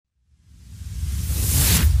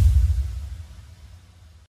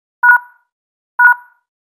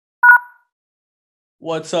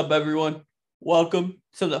What's up, everyone? Welcome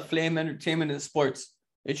to the Flame Entertainment and Sports.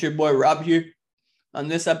 It's your boy Rob here. On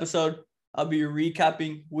this episode, I'll be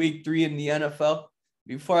recapping week 3 in the NFL.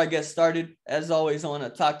 Before I get started, as always, I want to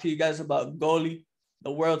talk to you guys about Goli,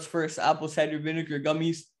 the world's first apple cider vinegar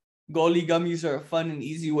gummies. Goli gummies are a fun and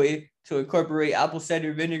easy way to incorporate apple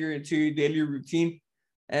cider vinegar into your daily routine.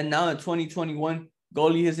 And now in 2021,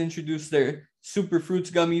 Goli has introduced their Super Fruits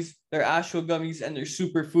gummies, their Ashwa gummies, and their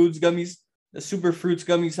Super Foods gummies. The Super Fruits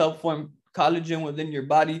gummies help form collagen within your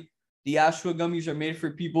body. The Ashwa gummies are made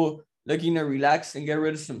for people looking to relax and get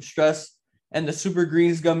rid of some stress. And the Super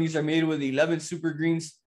Greens gummies are made with 11 super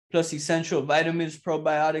greens plus essential vitamins,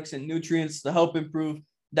 probiotics, and nutrients to help improve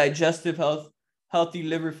digestive health, healthy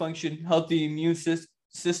liver function, healthy immune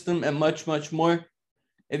system, and much, much more.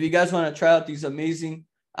 If you guys want to try out these amazing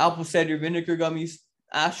apple cider vinegar gummies,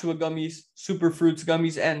 Ashwa gummies, Super Fruits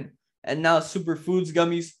gummies, and now Super Foods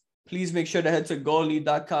gummies, please make sure to head to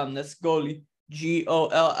Goli.com. That's Goli,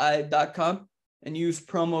 Goli.com, and use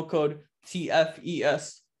promo code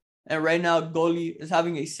TFES. And right now, Goli is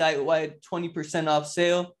having a site-wide 20% off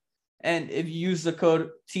sale. And if you use the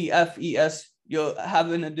code TFES, you'll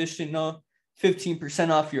have an additional 15%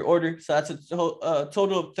 off your order. So that's a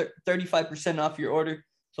total of 35% off your order.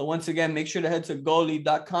 So once again, make sure to head to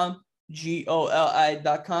Goli.com,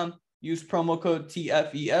 Goli.com, use promo code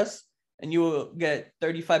TFES, and you will get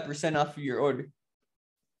 35% off of your order.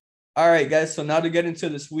 All right, guys. So now to get into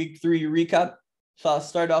this week 3 recap. So I'll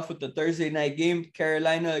start off with the Thursday night game,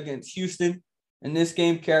 Carolina against Houston. In this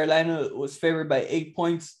game, Carolina was favored by 8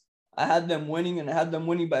 points. I had them winning, and I had them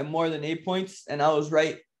winning by more than 8 points, and I was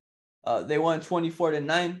right. They won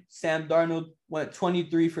 24-9. Sam Darnold went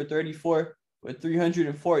 23 for 34 with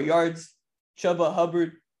 304 yards. Chuba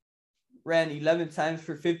Hubbard ran 11 times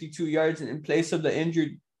for 52 yards in place of the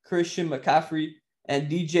injured Christian McCaffrey, and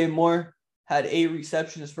DJ Moore had 8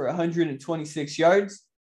 receptions for 126 yards.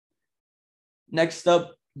 Next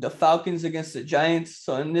up, the Falcons against the Giants.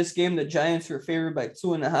 So in this game, the Giants were favored by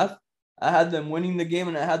 2.5. I had them winning the game,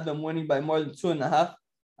 and I had them winning by more than 2.5.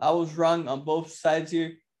 I was wrong on both sides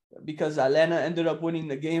here because Atlanta ended up winning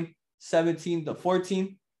the game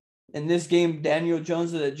 17-14. In this game, Daniel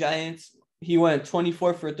Jones of the Giants, he went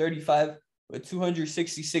 24 for 35 with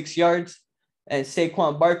 266 yards. And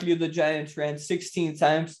Saquon Barkley of the Giants ran 16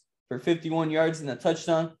 times for 51 yards and a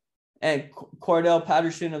touchdown. And Cordell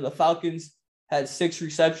Patterson of the Falcons had 6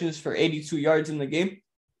 receptions for 82 yards in the game.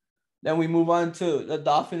 Then we move on to the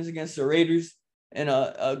Dolphins against the Raiders in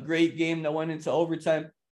a great game that went into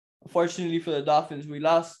overtime. Unfortunately for the Dolphins, we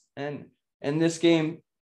lost. And in this game,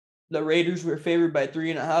 the Raiders were favored by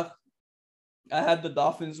 3.5. I had the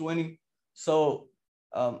Dolphins winning. So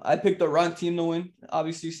I picked the wrong team to win,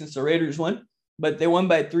 obviously, since the Raiders won. But they won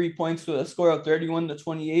by 3 points with a score of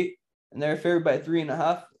 31-28, and they're favored by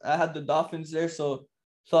 3.5. I had the Dolphins there, so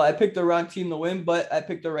I picked the wrong team to win, but I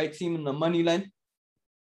picked the right team in the money line.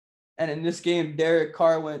 And in this game, Derek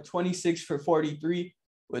Carr went 26 for 43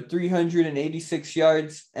 with 386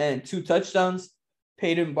 yards and 2 touchdowns.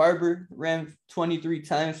 Peyton Barber ran 23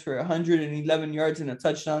 times for 111 yards and a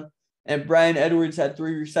touchdown. And Bryan Edwards had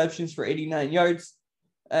 3 receptions for 89 yards.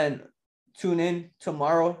 And tune in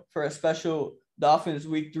tomorrow for a special Dolphins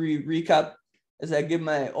Week 3 recap as I give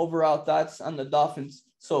my overall thoughts on the Dolphins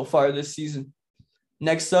so far this season.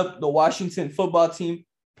 Next up, the Washington football team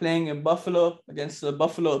playing in Buffalo against the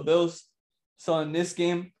Buffalo Bills. So in this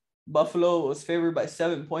game, Buffalo was favored by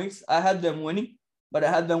 7 points. I had them winning, but I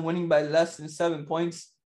had them winning by less than 7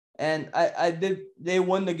 points. And they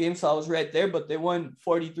won the game, so I was right there, but they won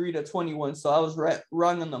 43-21. So I was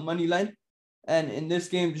wrong on the money line. And in this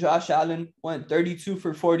game, Josh Allen went 32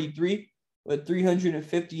 for 43 with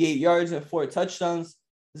 358 yards and 4 touchdowns.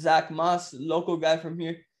 Zach Moss, local guy from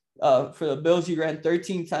here, for the Bills, he ran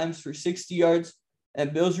 13 times for 60 yards.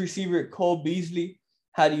 And Bills receiver Cole Beasley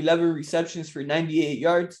had 11 receptions for 98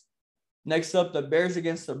 yards. Next up, the Bears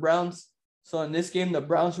against the Browns. So in this game, the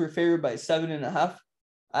Browns were favored by 7.5.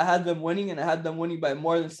 I had them winning, and I had them winning by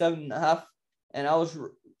more than 7.5. And I was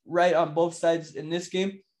right on both sides in this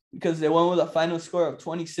game because they won with a final score of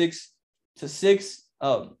 26-6.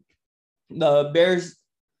 The Bears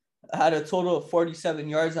had a total of 47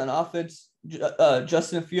 yards on offense.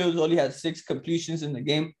 Justin Fields only had 6 completions in the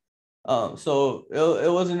game. So it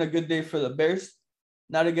wasn't a good day for the Bears.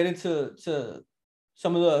 Now to get into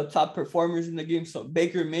some of the top performers in the game. So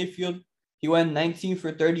Baker Mayfield, he went 19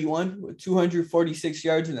 for 31 with 246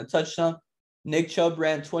 yards and a touchdown. Nick Chubb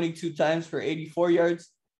ran 22 times for 84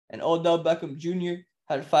 yards. And Odell Beckham Jr.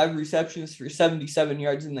 had 5 receptions for 77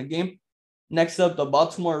 yards in the game. Next up, the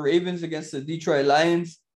Baltimore Ravens against the Detroit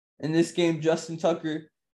Lions. In this game, Justin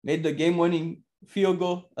Tucker made the game-winning field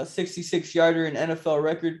goal, a 66-yarder, an NFL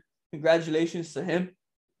record. Congratulations to him.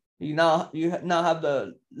 You now have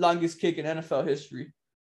the longest kick in NFL history.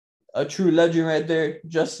 A true legend right there,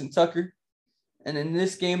 Justin Tucker. And in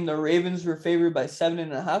this game, the Ravens were favored by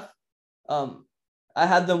 7.5. I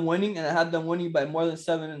had them winning, and I had them winning by more than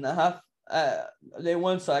 7.5. They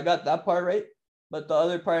won, so I got that part right. But the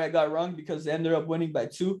other part I got wrong because they ended up winning by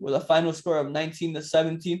 2 with a final score of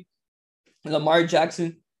 19-17. Lamar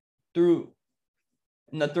Jackson threw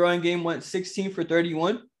in the throwing game, went 16 for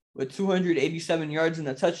 31 with 287 yards and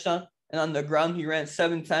a touchdown. And on the ground, he ran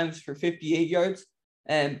 7 times for 58 yards.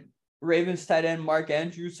 And Ravens tight end Mark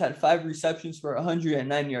Andrews had 5 receptions for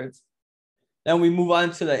 109 yards. Then we move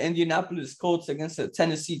on to the Indianapolis Colts against the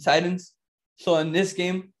Tennessee Titans. So in this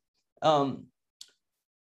game,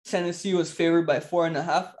 Tennessee was favored by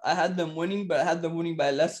 4.5. I had them winning, but I had them winning by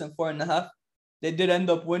less than 4.5. They did end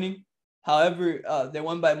up winning. However, they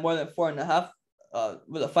won by more than 4.5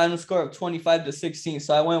 with a final score of 25-16.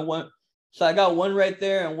 So I got one right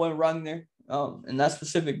there and one wrong there in that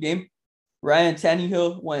specific game. Ryan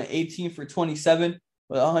Tannehill went 18 for 27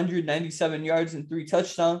 with 197 yards and 3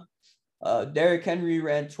 touchdowns. Derrick Henry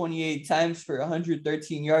ran 28 times for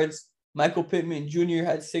 113 yards. Michael Pittman Jr.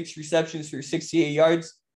 had 6 receptions for 68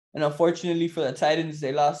 yards. And unfortunately for the Titans,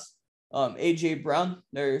 they lost A.J. Brown,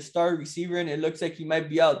 their star receiver, and it looks like he might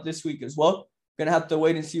be out this week as well. Going to have to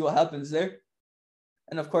wait and see what happens there.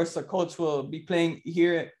 And, of course, the Colts will be playing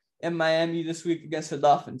here in Miami this week against the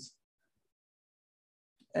Dolphins.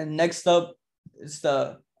 And next up is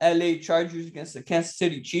the LA Chargers against the Kansas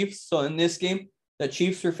City Chiefs. So in this game, the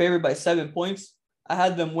Chiefs were favored by 7 points. I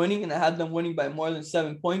had them winning, and I had them winning by more than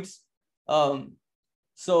 7 points.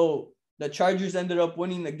 So the Chargers ended up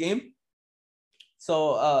winning the game.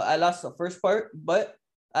 So I lost the first part, but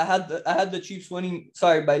I had the Chiefs winning,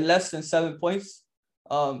 by less than 7 points.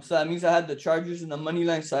 So that means I had the Chargers in the money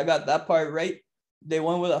line, so I got that part right. They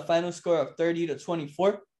won with a final score of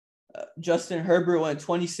 30-24. Justin Herbert went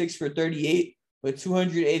 26 for 38 with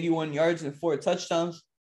 281 yards and 4 touchdowns.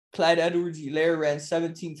 Clyde Edwards-Helaire ran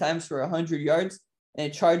 17 times for 100 yards.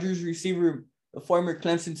 And Chargers receiver, the former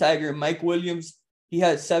Clemson Tiger, Mike Williams, he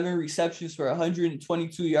had 7 receptions for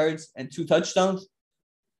 122 yards and 2 touchdowns.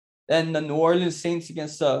 Then the New Orleans Saints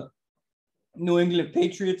against the New England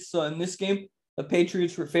Patriots. So in this game, the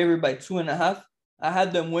Patriots were favored by 2.5. I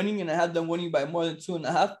had them winning, and I had them winning by more than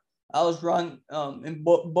 2.5. I was wrong in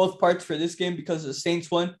both parts for this game because the Saints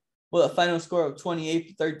won with a final score of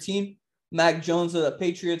 28-13. Mac Jones of the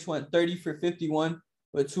Patriots went 30 for 51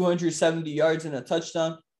 with 270 yards and a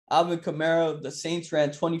touchdown. Alvin Kamara of the Saints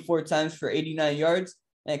ran 24 times for 89 yards.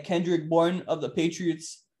 And Kendrick Bourne of the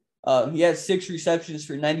Patriots, he had 6 receptions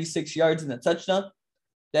for 96 yards and a touchdown.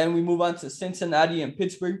 Then we move on to Cincinnati and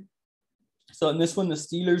Pittsburgh. So in this one, the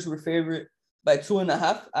Steelers were favored by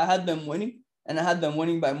 2.5. I had them winning, and I had them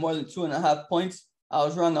winning by more than 2.5 points. I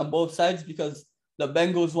was wrong on both sides because the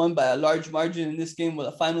Bengals won by a large margin in this game with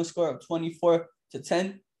a final score of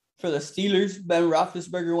 24-10. For the Steelers, Ben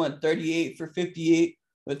Roethlisberger went 38 for 58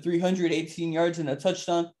 with 318 yards and a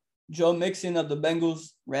touchdown. Joe Mixon of the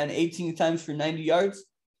Bengals ran 18 times for 90 yards.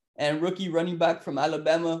 And rookie running back from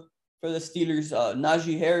Alabama for the Steelers,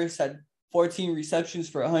 Najee Harris, had 14 receptions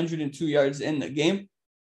for 102 yards in the game.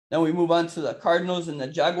 Then we move on to the Cardinals and the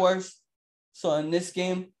Jaguars. So in this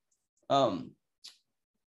game, I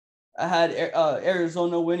had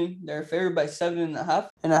Arizona winning. They're favored by 7.5,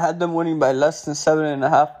 and I had them winning by less than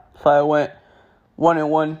 7.5. So I went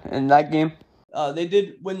 1-1 in that game. They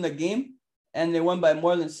did win the game, and they won by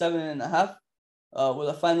more than 7.5 with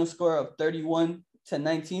a final score of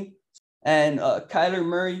 31-19. And Kyler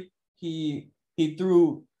Murray, he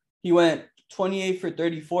went 28 for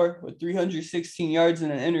 34 with 316 yards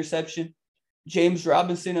and an interception. James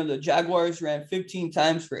Robinson of the Jaguars ran 15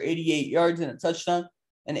 times for 88 yards and a touchdown.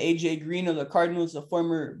 And A.J. Green of the Cardinals, the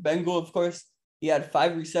former Bengal, of course, he had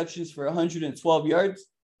 5 receptions for 112 yards.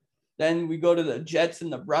 Then we go to the Jets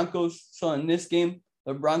and the Broncos. So in this game,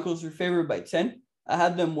 the Broncos were favored by 10. I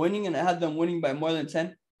had them winning, and I had them winning by more than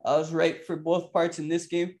 10. I was right for both parts in this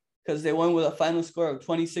game because they won with a final score of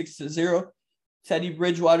 26-0. Teddy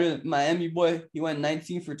Bridgewater, Miami boy, he went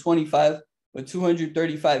 19 for 25 with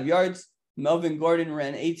 235 yards. Melvin Gordon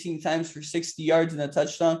ran 18 times for 60 yards and a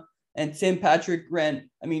touchdown. And Tim Patrick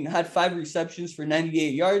had 5 receptions for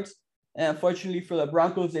 98 yards. And unfortunately for the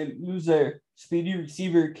Broncos, they lose their speedy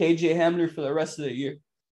receiver, KJ Hamler, for the rest of the year.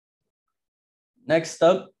 Next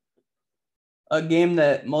up, a game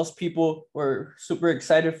that most people were super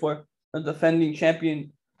excited for, the defending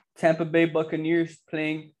champion Tampa Bay Buccaneers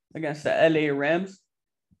playing against the LA Rams.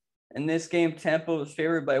 In this game, Tampa was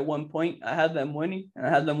favored by 1 point. I had them winning, and I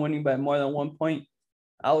had them winning by more than 1 point.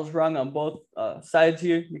 I was wrong on both sides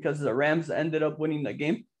here because the Rams ended up winning the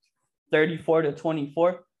game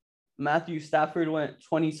 34-24. Matthew Stafford went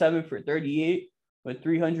 27 for 38 with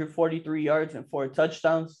 343 yards and 4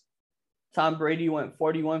 touchdowns. Tom Brady went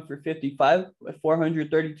 41 for 55 with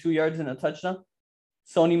 432 yards and a touchdown.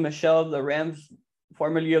 Sony Michel of the Rams,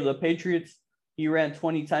 formerly of the Patriots, he ran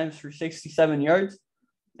 20 times for 67 yards.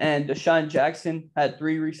 And Deshaun Jackson had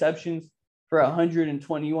 3 receptions for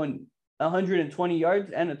 120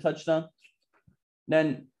 yards and a touchdown.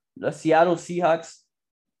 Then the Seattle Seahawks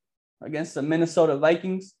against the Minnesota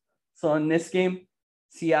Vikings. So in this game,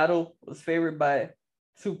 Seattle was favored by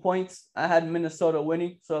 2 points. I had Minnesota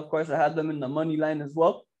winning, so of course I had them in the money line as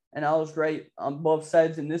well. And I was right on both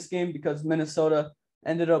sides in this game because Minnesota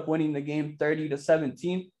ended up winning the game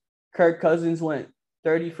 30-17. Kirk Cousins went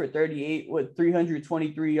 30 for 38 with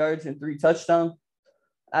 323 yards and 3 touchdowns.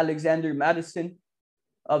 Alexander Mattison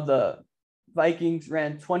of the Vikings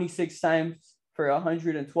ran 26 times for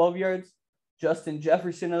 112 yards. Justin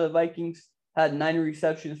Jefferson of the Vikings had 9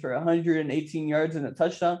 receptions for 118 yards and a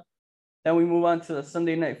touchdown. Then we move on to the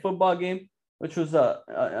Sunday Night Football game, which was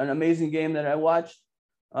an amazing game that I watched.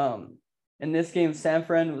 In this game, San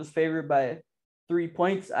Fran was favored by 3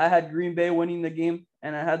 points. I had Green Bay winning the game,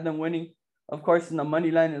 and I had them winning, of course, in the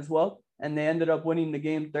money line as well. And they ended up winning the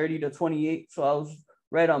game 30-28. So I was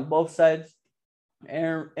right on both sides.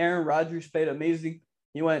 Aaron Rodgers played amazing.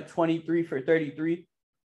 He went 23 for 33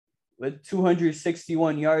 with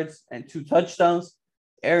 261 yards and 2 touchdowns.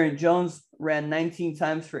 Aaron Jones ran 19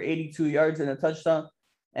 times for 82 yards and a touchdown.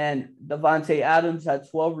 And Davante Adams had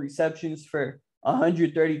 12 receptions for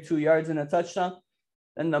 132 yards and a touchdown.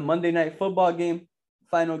 Then the Monday Night Football game,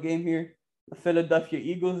 final game here, the Philadelphia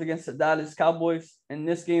Eagles against the Dallas Cowboys. In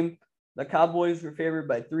this game, the Cowboys were favored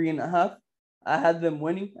by 3.5. I had them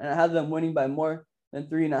winning, and I had them winning by more than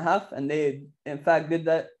 3.5. And they, in fact, did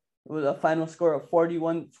that with a final score of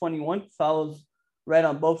 41-21. So I was right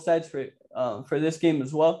on both sides for this game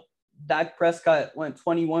as well. Dak Prescott went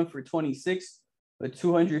 21 for 26 with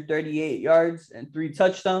 238 yards and 3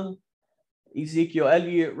 touchdowns. Ezekiel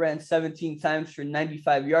Elliott ran 17 times for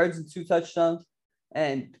 95 yards and 2 touchdowns.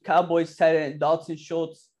 And Cowboys tight end Dalton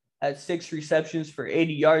Schultz had 6 receptions for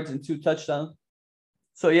 80 yards and 2 touchdowns.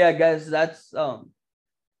 So yeah, guys, that's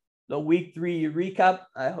the week 3 recap.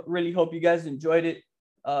 I really hope you guys enjoyed it.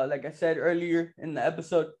 Like I said earlier in the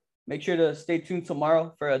episode, make sure to stay tuned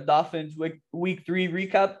tomorrow for a Dolphins week 3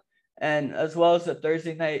 recap, and as well as a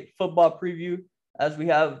Thursday night football preview, as we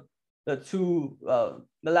have the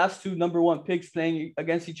last 2 number 1 picks playing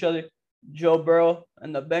against each other. Joe Burrow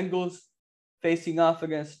and the Bengals facing off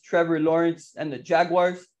against Trevor Lawrence and the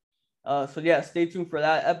Jaguars. So yeah, stay tuned for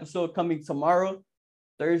that episode coming tomorrow,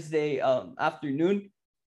 Thursday afternoon.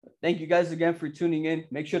 Thank you guys again for tuning in.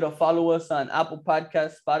 Make sure to follow us on Apple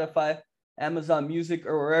Podcasts, Spotify, Amazon Music,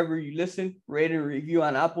 or wherever you listen. Rate and review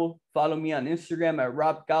on Apple. Follow me on Instagram at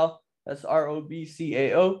RobCao. That's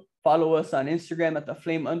ROBCAO. Follow us on Instagram at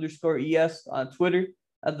 @theflame_ES, on Twitter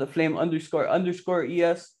at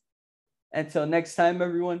 @theflame__ES. Until next time,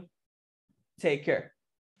 everyone, take care.